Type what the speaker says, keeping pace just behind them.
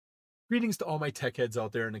Greetings to all my tech heads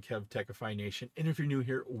out there in the KevTechify Nation, and if you're new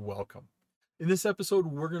here, welcome. In this episode,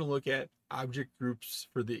 we're going to look at object groups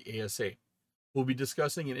for the ASA. We'll be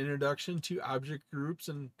discussing an introduction to object groups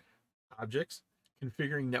and objects,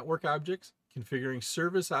 configuring network objects, configuring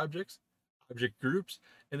service objects, object groups,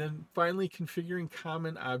 and then finally configuring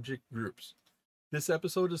common object groups. This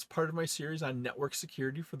episode is part of my series on network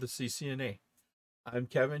security for the CCNA. I'm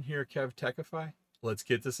Kevin here at KevTechify. Let's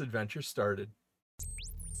get this adventure started.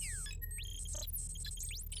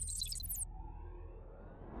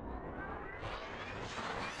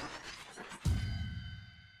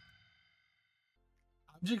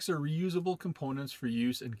 Objects are reusable components for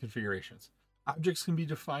use in configurations. Objects can be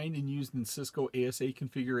defined and used in Cisco ASA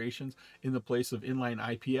configurations in the place of inline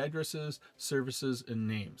IP addresses, services, and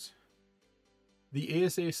names. The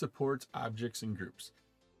ASA supports objects and groups.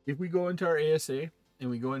 If we go into our ASA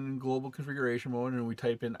and we go in global configuration mode and we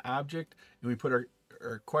type in object and we put our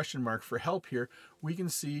question mark for help here, we can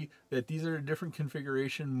see that these are different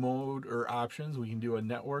configuration mode or options. We can do a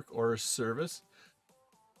network or a service.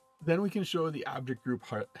 Then we can show the object group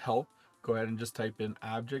help. Go ahead and just type in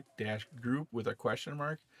object-group with a question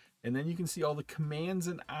mark. And then you can see all the commands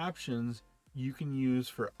and options you can use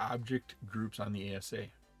for object groups on the ASA.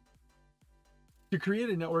 To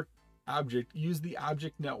create a network object, use the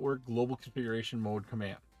object network global configuration mode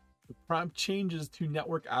command. The prompt changes to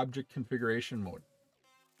network object configuration mode.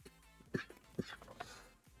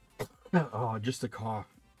 Oh, just a cough.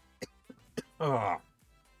 Oh.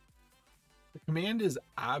 The command is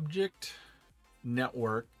object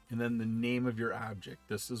network and then the name of your object.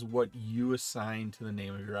 This is what you assign to the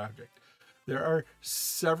name of your object. There are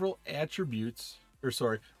several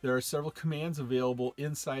commands available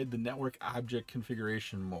inside the network object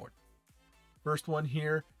configuration mode. First one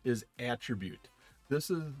here is attribute.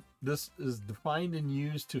 This is defined and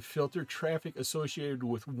used to filter traffic associated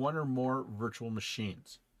with one or more virtual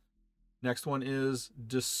machines. Next one is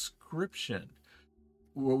description.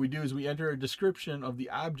 What we do is we enter a description of the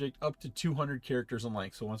object up to 200 characters in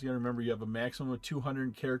length. So once again, remember you have a maximum of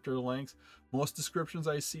 200 character lengths. Most descriptions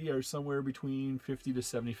I see are somewhere between 50 to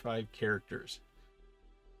 75 characters.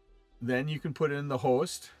 Then you can put in the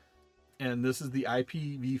host, and this is the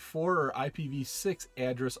IPv4 or IPv6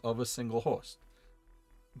 address of a single host.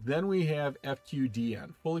 Then we have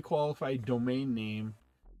FQDN, fully qualified domain name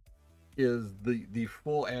is the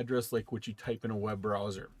full address like what you type in a web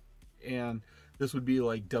browser. And this would be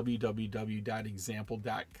like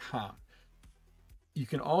www.example.com. You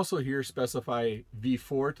can also here specify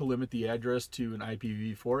v4 to limit the address to an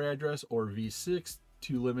IPv4 address or v6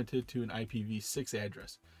 to limit it to an IPv6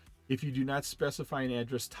 address. If you do not specify an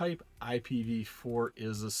address type, IPv4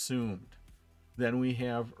 is assumed. Then we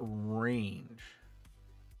have range.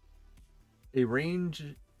 A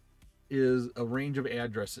range is a range of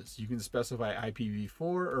addresses. You can specify IPv4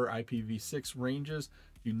 or IPv6 ranges.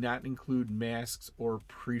 Do not include masks or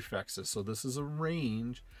prefixes. So this is a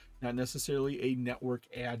range, not necessarily a network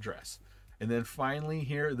address. And then finally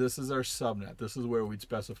here, this is our subnet. This is where we'd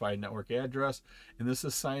specify a network address, and this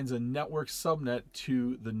assigns a network subnet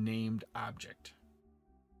to the named object.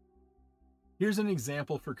 Here's an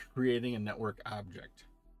example for creating a network object.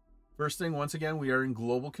 First thing, once again, we are in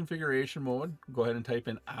global configuration mode. Go ahead and type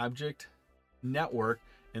in object network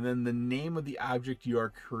and then the name of the object you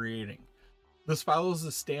are creating. This follows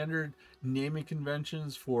the standard naming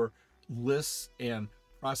conventions for lists and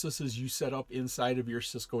processes you set up inside of your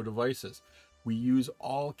Cisco devices. We use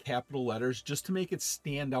all capital letters just to make it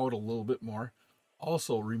stand out a little bit more.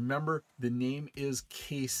 Also, remember the name is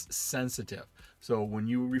case sensitive. So when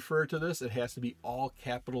you refer to this, it has to be all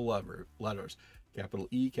capital letters. Capital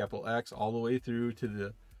E, capital X, all the way through to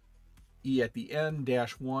the E at the end,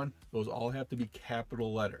 -1. Those all have to be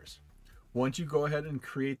capital letters. Once you go ahead and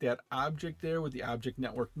create that object there with the object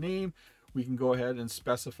network name, we can go ahead and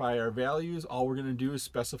specify our values. All we're going to do is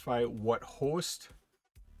specify what host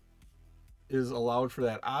is allowed for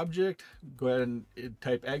that object. Go ahead and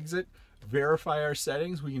type exit. Verify our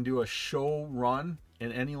settings. We can do a show run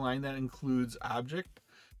in any line that includes object.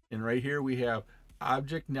 And right here we have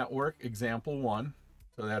object network example 1.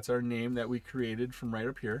 So that's our name that we created from right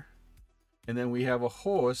up here. And then we have a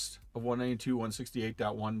host of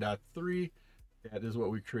 192.168.1.3. That is what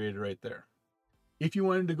we created right there. If you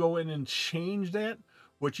wanted to go in and change that,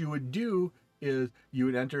 what you would do is you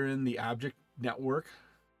would enter in the object network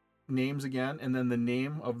names again, and then the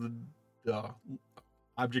name of the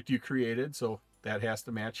object you created. So that has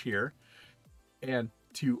to match here. And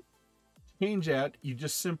to change that, you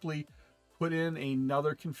just simply put in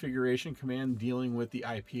another configuration command dealing with the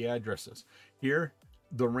IP addresses. Here,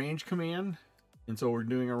 the range command And so we're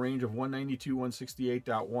doing a range of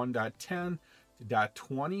 192.168.1.10 to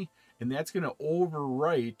 .20, and that's going to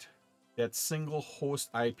overwrite that single host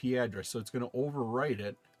IP address. So it's going to overwrite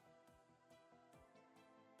it.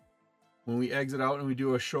 When we exit out and we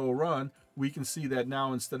do a show run, we can see that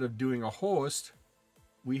now instead of doing a host,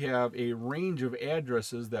 we have a range of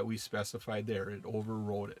addresses that we specified there. It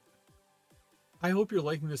overwrote it. I hope you're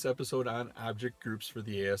liking this episode on object groups for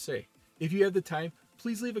the ASA. If you have the time,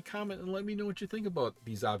 please leave a comment and let me know what you think about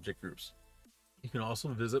these object groups. You can also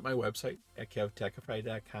visit my website at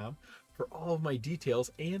KevTechify.com for all of my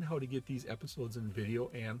details and how to get these episodes in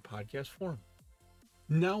video and podcast form.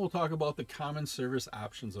 Now we'll talk about the common service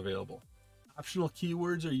options available. Optional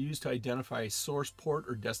keywords are used to identify a source port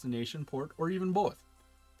or destination port, or even both.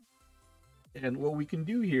 And what we can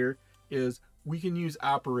do here is we can use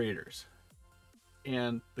operators.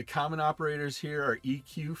 And the common operators here are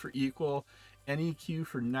EQ for equal, NEQ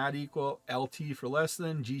for not equal, LT for less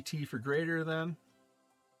than, GT for greater than.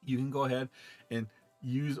 You can go ahead and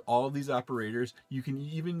use all of these operators. You can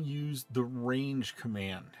even use the range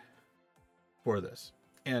command for this.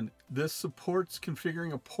 And this supports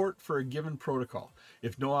configuring a port for a given protocol.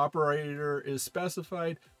 If no operator is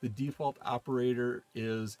specified, the default operator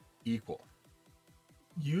is equal.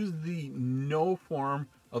 Use the no form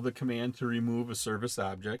of the command to remove a service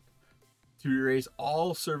object. To erase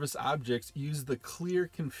all service objects, use the clear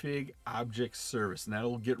config object service, and that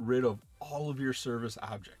will get rid of all of your service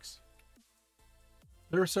objects.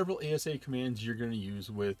 There are several ASA commands you're going to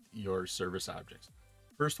use with your service objects.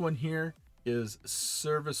 First one here is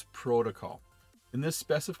service protocol, and this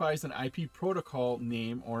specifies an IP protocol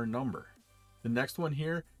name or number. The next one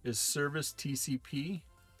here is service TCP,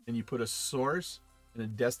 and you put a source and a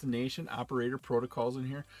destination operator protocols in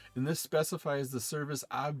here, and this specifies the service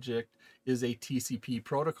object is a TCP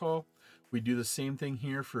protocol. We do the same thing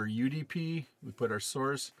here for UDP. We put our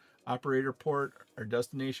source operator port, our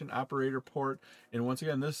destination operator port, and once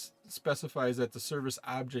again this specifies that the service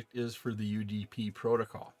object is for the UDP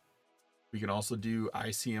protocol. We can also do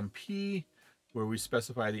ICMP, where we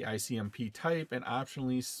specify the ICMP type and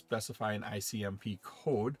optionally specify an ICMP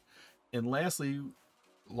code. And lastly,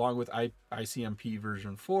 along with ICMP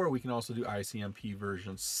version 4, we can also do ICMP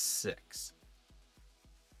version 6.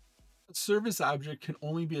 A service object can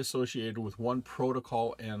only be associated with one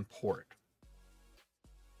protocol and port.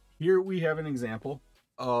 Here we have an example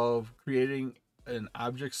of creating an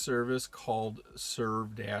object service called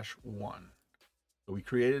serve-1. So we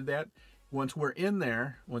created that. Once we're in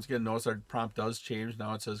there, once again, notice our prompt does change.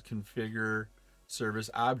 Now it says configure service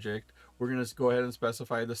object. We're going to go ahead and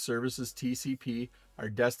specify the service is TCP. Our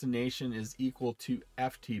destination is equal to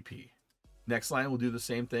FTP. Next line, we'll do the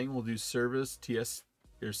same thing. We'll do service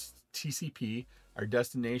TCP. Our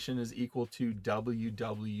destination is equal to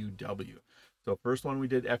www. So first one we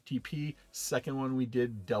did FTP, second one we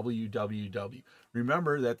did www.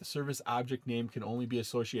 Remember that the service object name can only be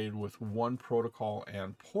associated with one protocol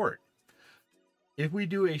and port. If we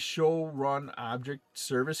do a show run object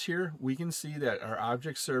service here, we can see that our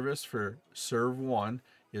object service for serve1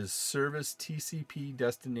 is service TCP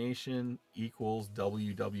destination equals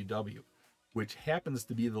www, which happens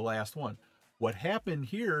to be the last one. What happened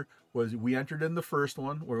here was we entered in the first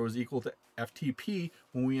one where it was equal to FTP.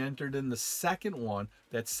 When we entered in the second one,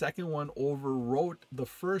 that second one overwrote the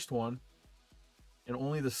first one, and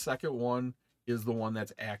only the second one is the one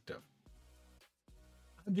that's active.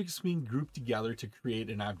 Objects being grouped together to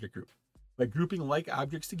create an object group. By grouping like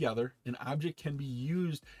objects together, an object can be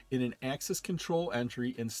used in an access control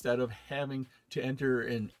entry instead of having to enter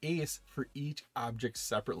an ACE for each object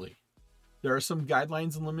separately. There are some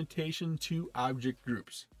guidelines and limitations to object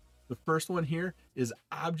groups. The first one here is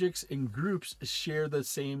objects and groups share the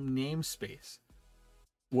same namespace.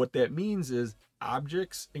 What that means is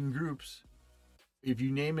objects and groups, if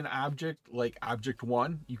you name an object like object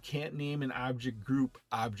 1, you can't name an object group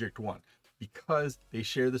object 1 because they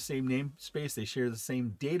share the same namespace, they share the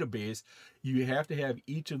same database. You have to have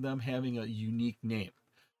each of them having a unique name.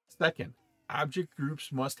 Second, object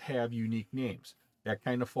groups must have unique names. That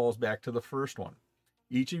kind of falls back to the first one.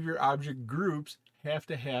 Each of your object groups have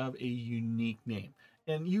to have a unique name.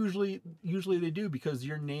 And usually they do, because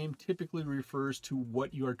your name typically refers to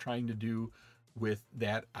what you are trying to do with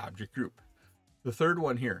that object group. The third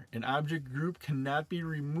one here, an object group cannot be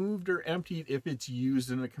removed or emptied if it's used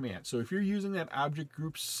in a command. So if you're using that object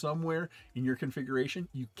group somewhere in your configuration,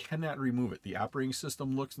 you cannot remove it. The operating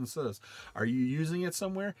system looks and says, are you using it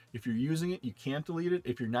somewhere? If you're using it, you can't delete it.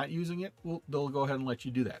 If you're not using it, well, they'll go ahead and let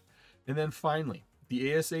you do that. And then finally,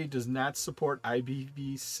 The ASA does not support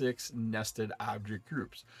IPv6 nested object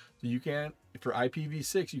groups. So you can't, for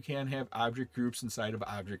IPv6, you can't have object groups inside of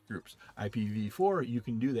object groups. IPv4, you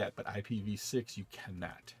can do that, but IPv6, you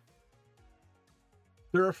cannot.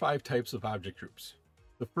 There are 5 types of object groups.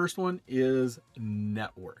 The first one is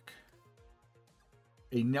network.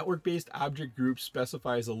 A network-based object group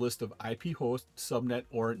specifies a list of IP host, subnet,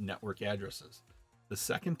 or network addresses. The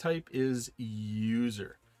second type is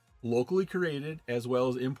user. Locally created as well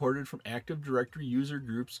as imported from Active Directory user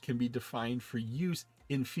groups can be defined for use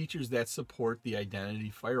in features that support the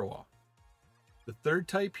identity firewall. The third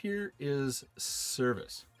type here is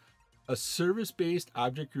service. A service-based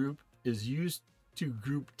object group is used to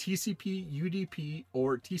group TCP, UDP,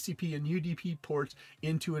 or TCP and UDP ports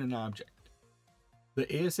into an object.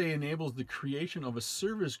 The ASA enables the creation of a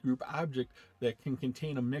service group object that can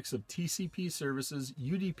contain a mix of TCP services,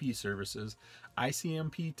 UDP services,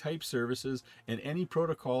 ICMP type services, and any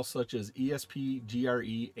protocol such as ESP,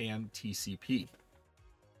 GRE, and TCP.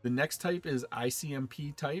 The next type is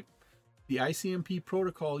ICMP type. The ICMP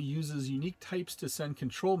protocol uses unique types to send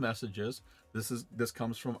control messages. This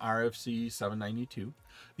comes from RFC 792.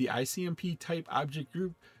 The ICMP type object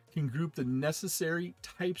group can group the necessary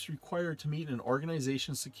types required to meet an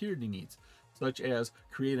organization's security needs, such as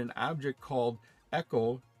create an object called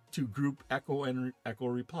echo to group echo and echo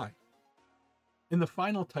reply. And the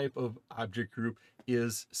final type of object group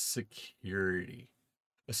is security.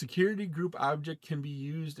 A security group object can be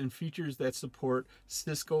used in features that support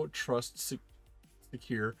Cisco Trust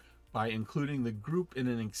Secure by including the group in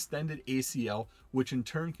an extended ACL, which in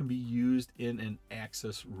turn can be used in an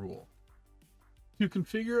access rule. To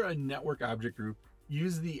configure a network object group,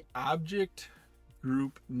 use the object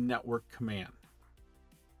group network command.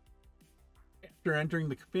 After entering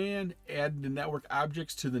the command, add the network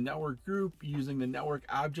objects to the network group using the network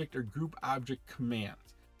object or group object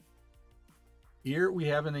commands. Here we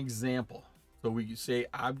have an example. So we say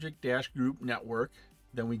object-group network,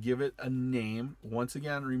 then we give it a name. Once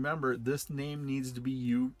again, remember this name needs to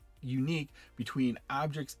be unique between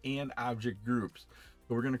objects and object groups.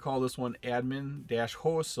 So we're going to call this one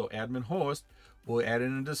admin-host, so admin host. We'll add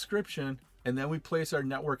in a description, and then we place our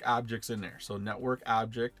network objects in there. So network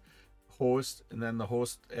object, host, and then the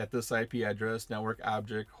host at this IP address, network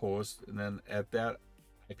object, host, and then at that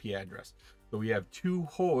IP address. So we have 2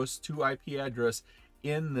 hosts, 2 IP address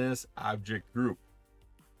in this object group.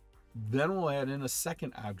 Then we'll add in a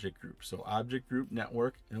second object group. So object group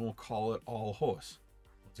network, and we'll call it all hosts.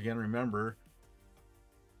 Once again, remember,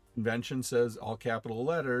 convention says all capital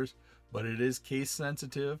letters, but it is case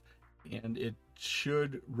sensitive and it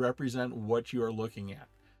should represent what you are looking at.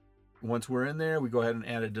 Once we're in there, we go ahead and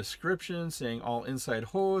add a description saying all inside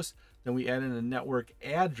hosts. Then we add in a network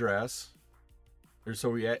address, or so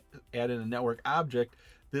we add in a network object.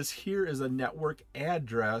 This here is a network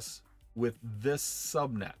address with this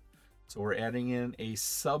subnet. So we're adding in a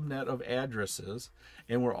subnet of addresses,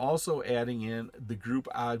 and we're also adding in the group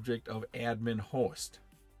object of admin host.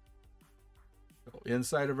 So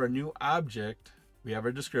inside of our new object, we have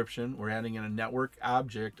our description. We're adding in a network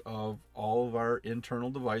object of all of our internal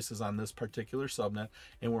devices on this particular subnet,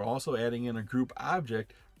 and we're also adding in a group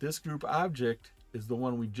object. This group object is the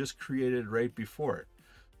one we just created right before it.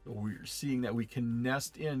 So we're seeing that we can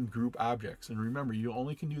nest in group objects. And remember, you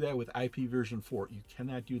only can do that with IP version 4. You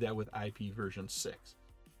cannot do that with IP version 6.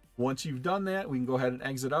 Once you've done that, we can go ahead and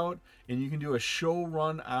exit out, and you can do a show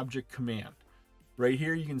run object command. Right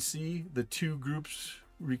here, you can see the 2 groups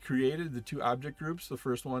recreated, the 2 object groups. The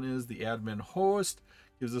first one is the admin host,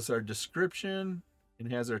 gives us our description,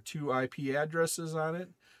 and has our 2 IP addresses on it.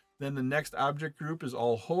 Then the next object group is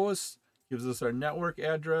all hosts, gives us our network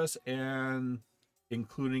address, and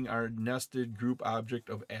including our nested group object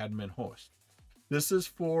of admin host. This is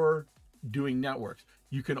for doing networks.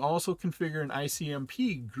 You can also configure an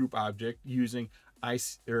ICMP group object using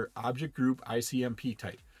object group ICMP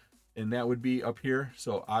type. And that would be up here.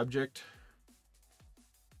 So object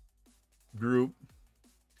group.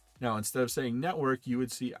 Now, instead of saying network, you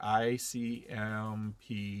would see ICMP-type.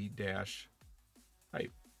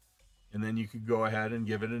 And then you could go ahead and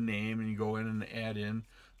give it a name, and you go in and add in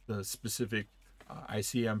the specific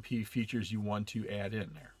ICMP features you want to add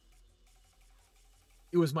in there.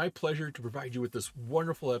 It was my pleasure to provide you with this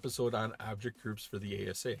wonderful episode on object groups for the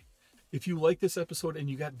ASA. If you like this episode and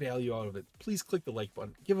you got value out of it, please click the like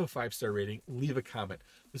button, give a 5-star rating, leave a comment.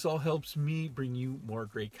 This all helps me bring you more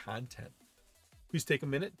great content. Please take a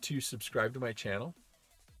minute to subscribe to my channel.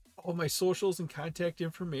 All my socials and contact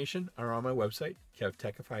information are on my website,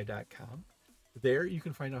 KevTechify.com. There you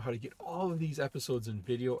can find out how to get all of these episodes in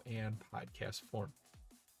video and podcast form.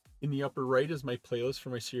 In the upper right is my playlist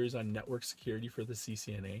for my series on network security for the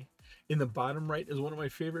CCNA. In the bottom right is one of my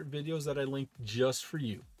favorite videos that I linked just for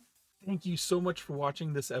you. Thank you so much for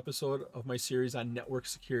watching this episode of my series on network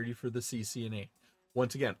security for the CCNA.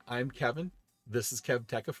 Once again, I'm Kevin. This is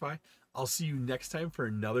KevTechify. I'll see you next time for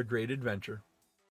another great adventure.